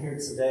ready here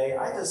today,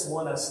 I just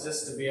want us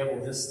just to be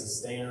able just to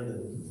stand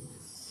and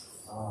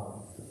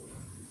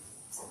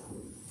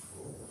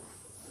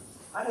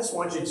I just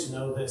want you to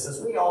know this. As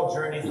we all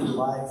journey through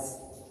life,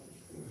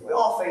 we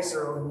all face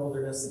our own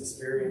wilderness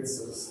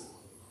experiences.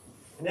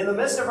 And in the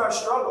midst of our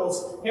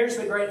struggles, here's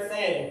the great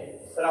thing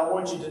that I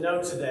want you to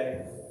know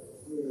today,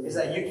 is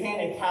that you can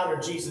encounter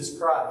Jesus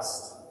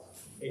Christ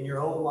in your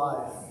own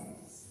life.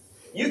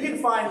 You can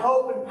find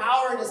hope and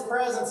power in his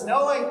presence,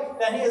 knowing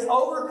that he has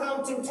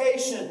overcome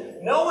temptation,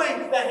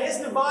 knowing that his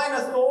divine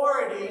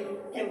authority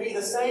can be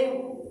the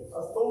same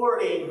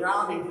authority and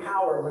grounding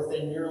power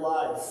within your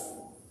life.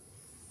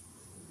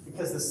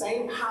 Because the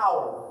same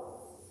power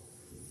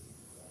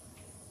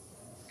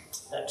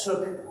that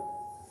took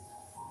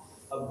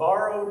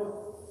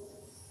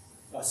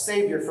a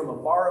Savior from a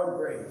borrowed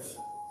grave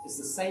is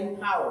the same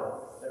power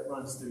that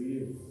runs through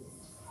you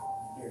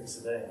here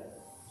today.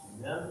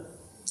 Amen?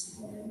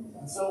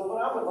 And so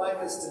what I would like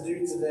us to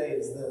do today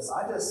is this.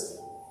 I just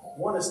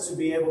want us to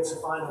be able to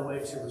find a way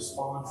to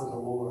respond to the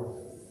Lord.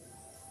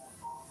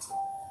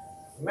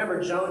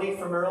 Remember Joni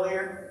from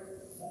earlier?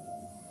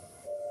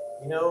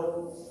 You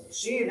know,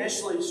 she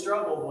initially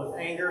struggled with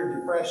anger,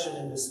 depression,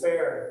 and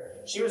despair.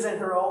 She was in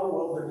her own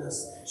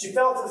wilderness. She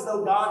felt as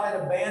though God had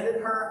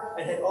abandoned her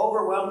and had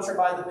overwhelmed her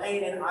by the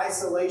pain and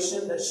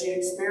isolation that she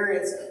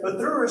experienced. But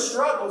through her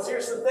struggles,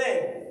 here's the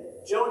thing.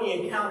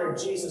 Joni encountered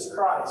Jesus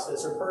Christ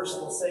as her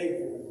personal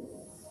Savior.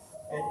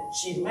 And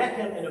she met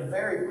him in a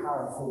very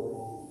powerful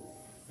way.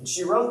 And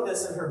she wrote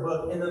this in her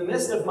book, "In the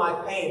midst of my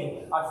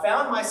pain, I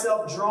found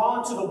myself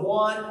drawn to the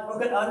one who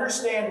could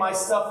understand my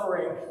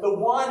suffering, the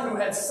one who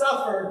had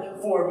suffered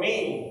for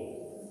me."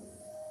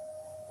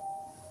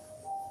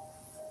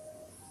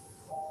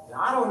 Now,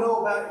 I don't know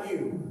about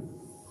you,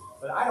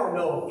 but I don't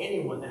know of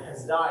anyone that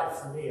has died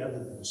for me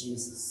other than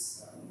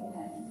Jesus.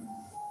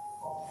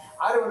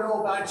 I don't know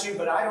about you,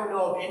 but I don't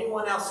know of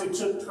anyone else who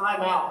took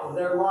time out of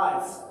their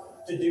life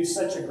to do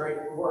such a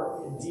great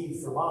work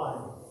indeed for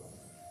mine.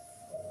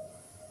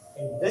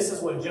 And this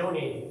is what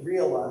Joni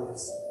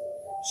realized.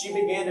 She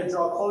began to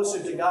draw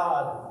closer to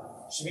God.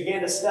 She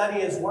began to study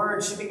his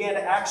word. She began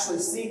to actually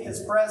seek his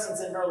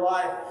presence in her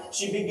life.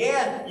 She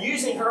began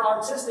using her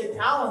artistic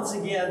talents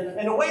again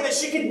in a way that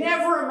she could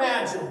never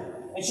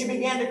imagine. And she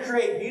began to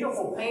create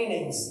beautiful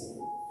paintings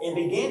and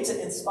began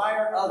to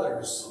inspire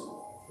others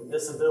with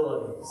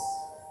disabilities.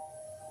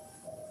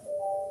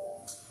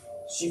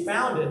 She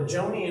founded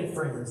Joni and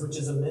Friends, which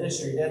is a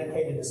ministry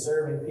dedicated to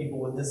serving people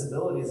with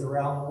disabilities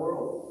around the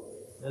world.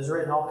 Has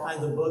written all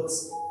kinds of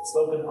books,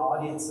 spoken to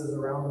audiences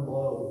around the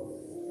globe.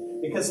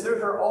 Because through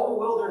her own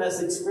wilderness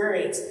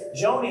experience,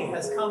 Joni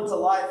has come to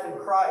life in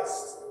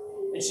Christ.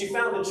 And she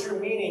found the true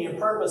meaning and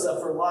purpose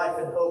of her life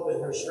and hope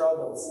in her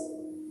struggles.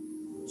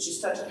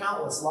 She's touched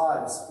countless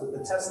lives with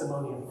the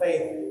testimony of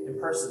faith and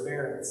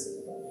perseverance.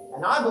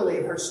 And I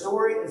believe her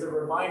story is a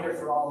reminder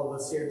for all of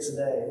us here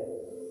today.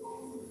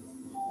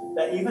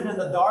 That even in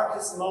the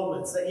darkest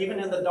moments, that even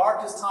in the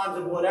darkest times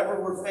of whatever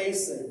we're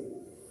facing,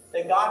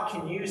 that God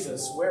can use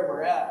us where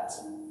we're at.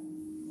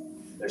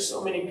 There's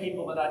so many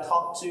people that I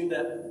talk to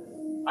that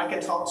I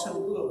can talk to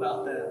Lou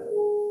about that.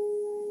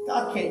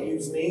 God can't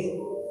use me.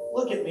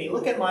 Look at me.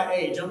 Look at my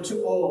age. I'm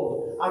too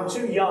old. I'm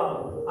too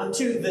young. I'm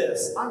too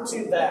this. I'm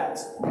too that.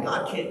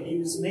 God can't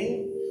use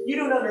me. You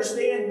don't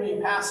understand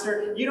me,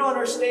 Pastor. You don't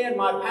understand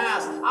my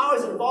past. I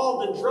was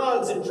involved in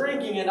drugs and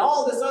drinking and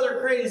all this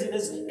other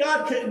craziness.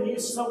 God couldn't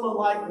use someone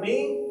like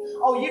me.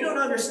 Oh, you don't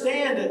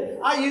understand it.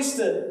 I used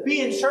to be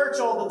in church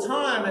all the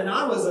time, and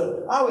I was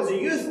a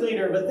youth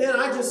leader, but then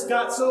I just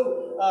got so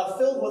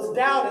filled with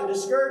doubt and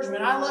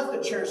discouragement, I left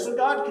the church, so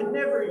God could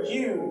never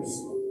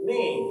use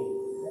me.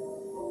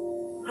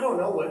 I don't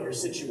know what your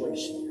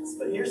situation is,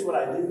 but here's what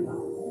I do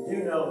know. I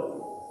do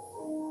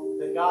know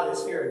that God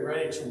is here and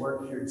ready to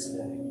work here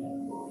today.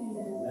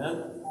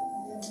 Amen?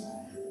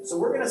 So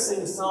we're going to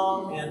sing a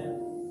song, and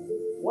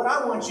what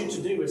I want you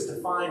to do is to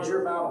find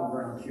your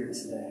battleground here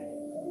today.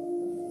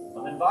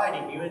 I'm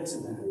inviting you into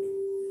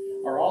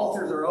that. Our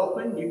altars are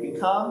open. You can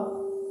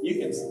come. You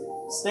can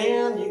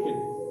stand. You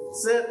can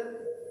sit.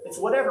 It's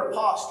whatever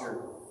posture.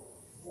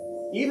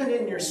 Even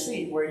in your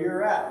seat where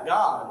you're at,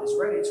 God is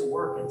ready to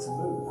work and to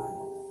move.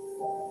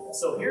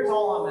 So here's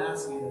all I'm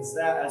asking is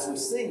that as we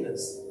sing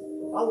this,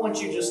 I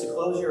want you just to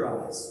close your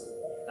eyes.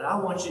 And I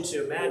want you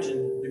to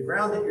imagine the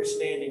ground that you're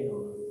standing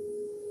on.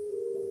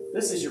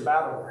 This is your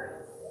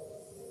battleground.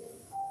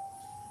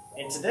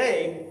 And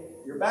today,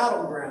 your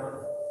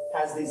battleground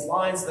has these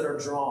lines that are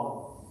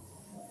drawn.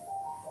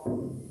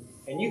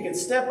 And you can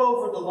step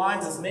over the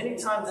lines as many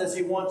times as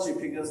you want to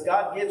because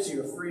God gives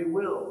you a free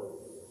will.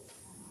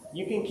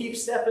 You can keep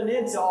stepping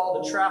into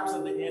all the traps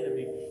of the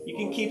enemy. You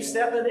can keep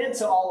stepping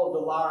into all of the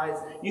lies.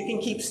 You can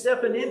keep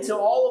stepping into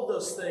all of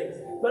those things.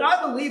 But I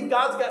believe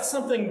God's got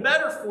something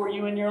better for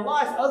you in your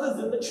life other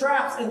than the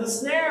traps and the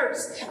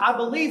snares. I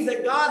believe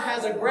that God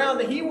has a ground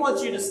that He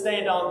wants you to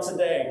stand on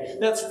today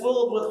that's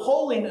filled with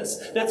holiness,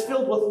 that's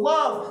filled with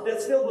love,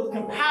 that's filled with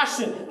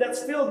compassion,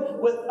 that's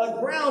filled with a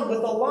ground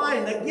with a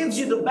line that gives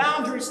you the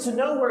boundaries to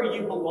know where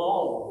you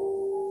belong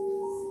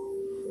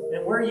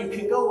and where you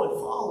can go and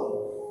follow.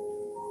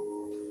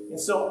 And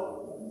so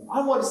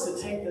I want us to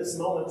take this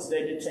moment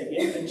today to take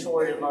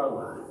inventory of our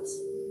lives.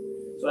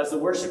 So as the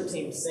worship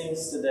team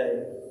sings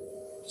today,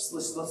 just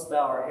let's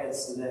bow our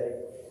heads today.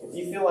 If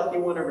you feel like you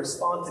want to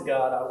respond to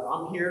God,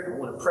 I'm here. I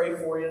want to pray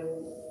for you.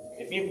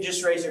 If you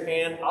just raise your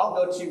hand, I'll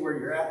go to where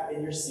you're at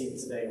in your seat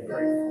today and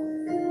pray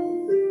for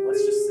you.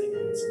 Let's just sing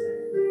it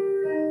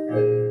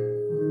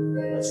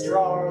today. Let's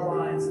draw our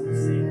lines and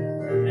sing.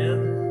 Amen.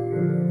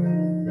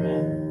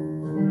 Amen.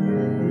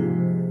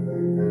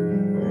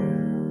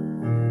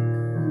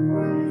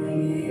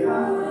 We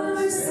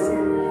are standing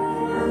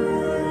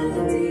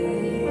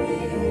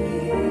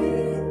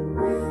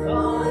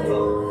on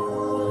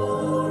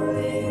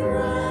holy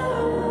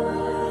ground,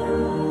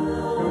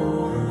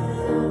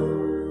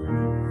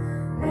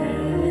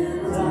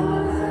 and I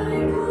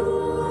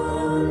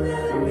know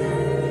that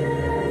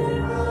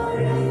there are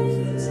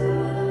angels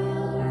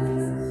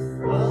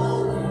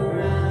all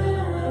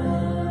around.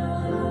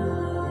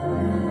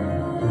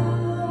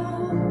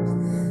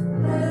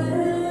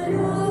 Let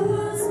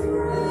us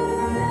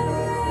praise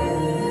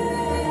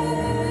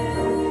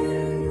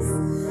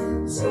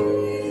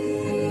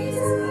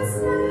Jesus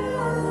now.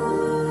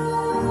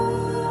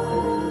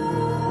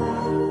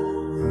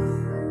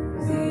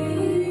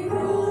 We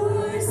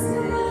are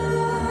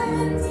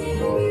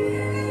standing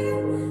in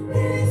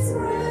His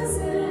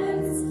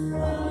presence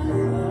on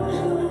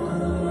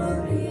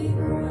holy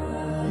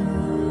ground.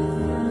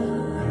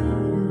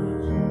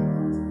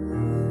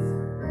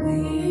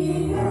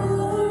 We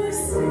are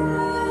standing on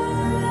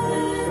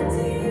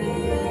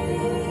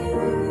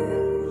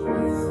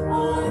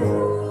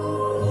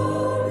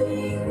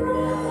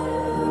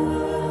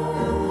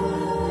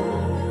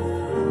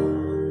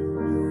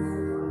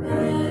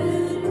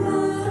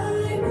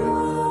holy ground, and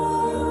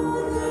I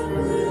know that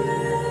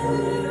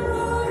there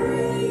are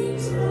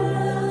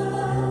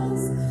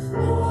angels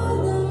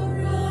all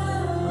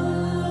around.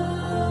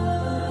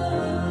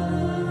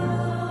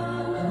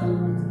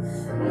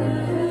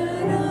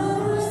 Let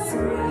us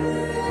praise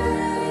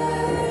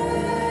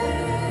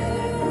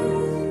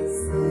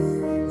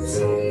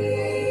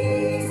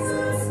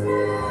Jesus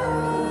now.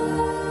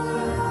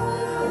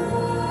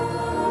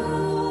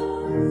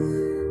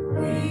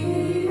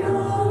 We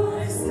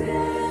are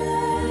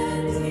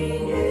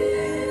standing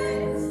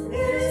in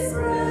His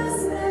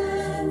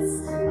presence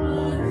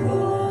on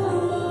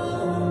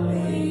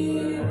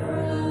holy ground.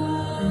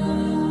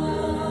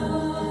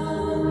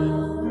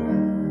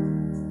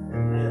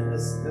 Man,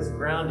 this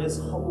ground is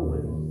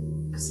holy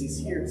because He's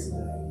here today.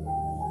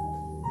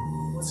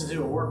 He wants to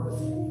do a work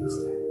with you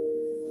today.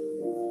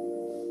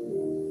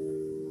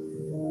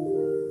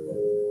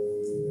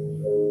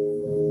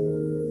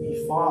 He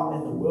fought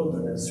in the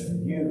wilderness for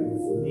you and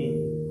for me.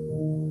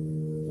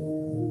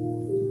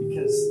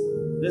 Because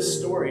this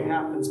story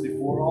happens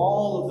before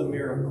all of the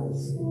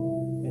miracles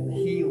and the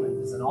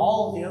healings and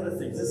all of the other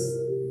things.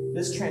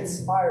 This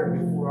transpired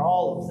before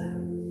all of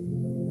that.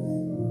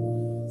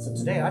 So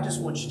today I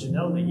just want you to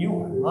know that you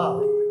are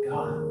loved by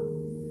God.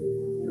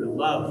 You're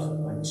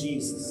loved by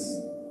Jesus.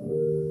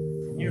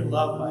 You're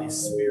loved by His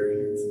Spirit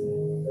here today.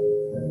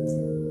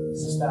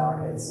 Let's just bow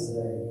our heads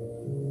today.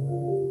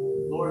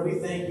 Lord, we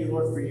thank you,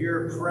 Lord, for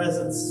your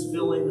presence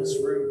filling this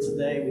room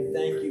today. We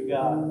thank you,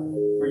 God,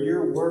 for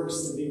your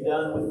works to be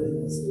done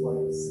within this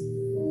place.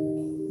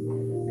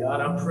 God,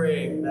 I'm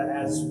praying that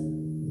as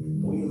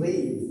we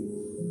leave,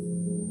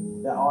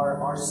 that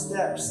our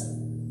steps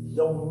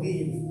don't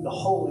leave the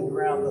holy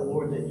ground, that,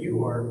 Lord, that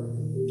you are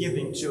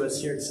giving to us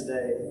here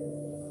today.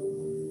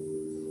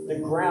 The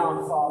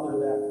ground, Father,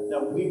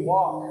 that we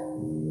walk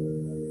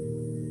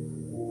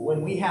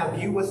when we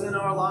have you within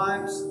our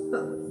lives,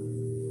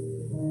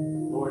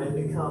 Lord, it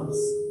becomes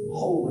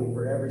holy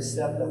for every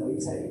step that we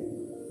take.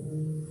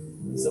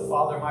 And so,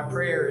 Father, my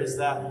prayer is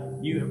that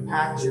you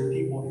impact your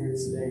people here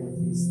today with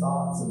these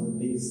thoughts and with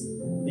these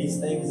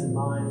things in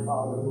mind,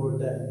 Father, Lord,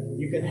 that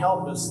you can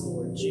help us,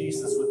 Lord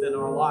Jesus, within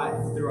our life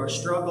through our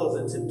struggles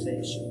and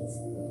temptations.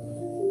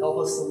 Help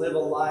us to live a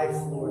life,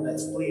 Lord,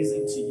 that's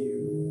pleasing to you.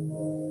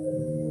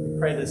 We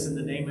pray this in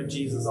the name of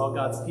Jesus. All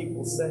God's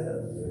people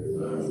said,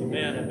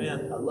 amen,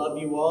 amen. I love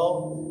you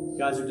all. You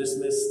guys are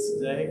dismissed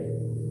today.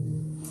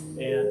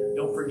 And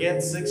don't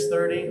forget,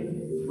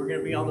 6:30, we're going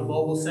to be on the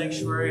mobile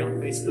sanctuary on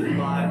Facebook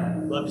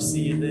Live. Love to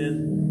see you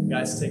then. You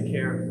guys take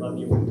care. Love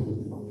you.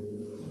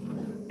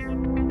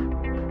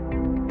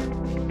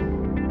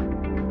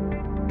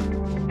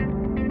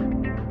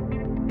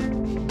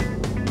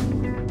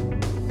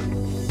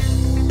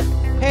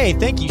 Hey,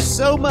 thank you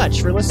so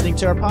much for listening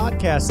to our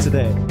podcast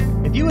today.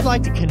 If you would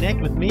like to connect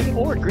with me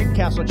or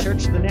Greencastle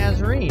Church of the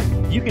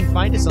Nazarene, you can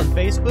find us on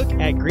Facebook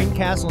at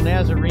Greencastle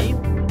Nazarene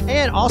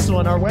and also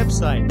on our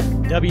website,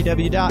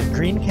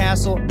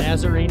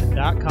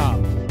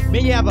 www.greencastlenazarene.com.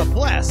 May you have a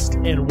blessed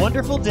and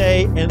wonderful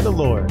day in the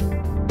Lord.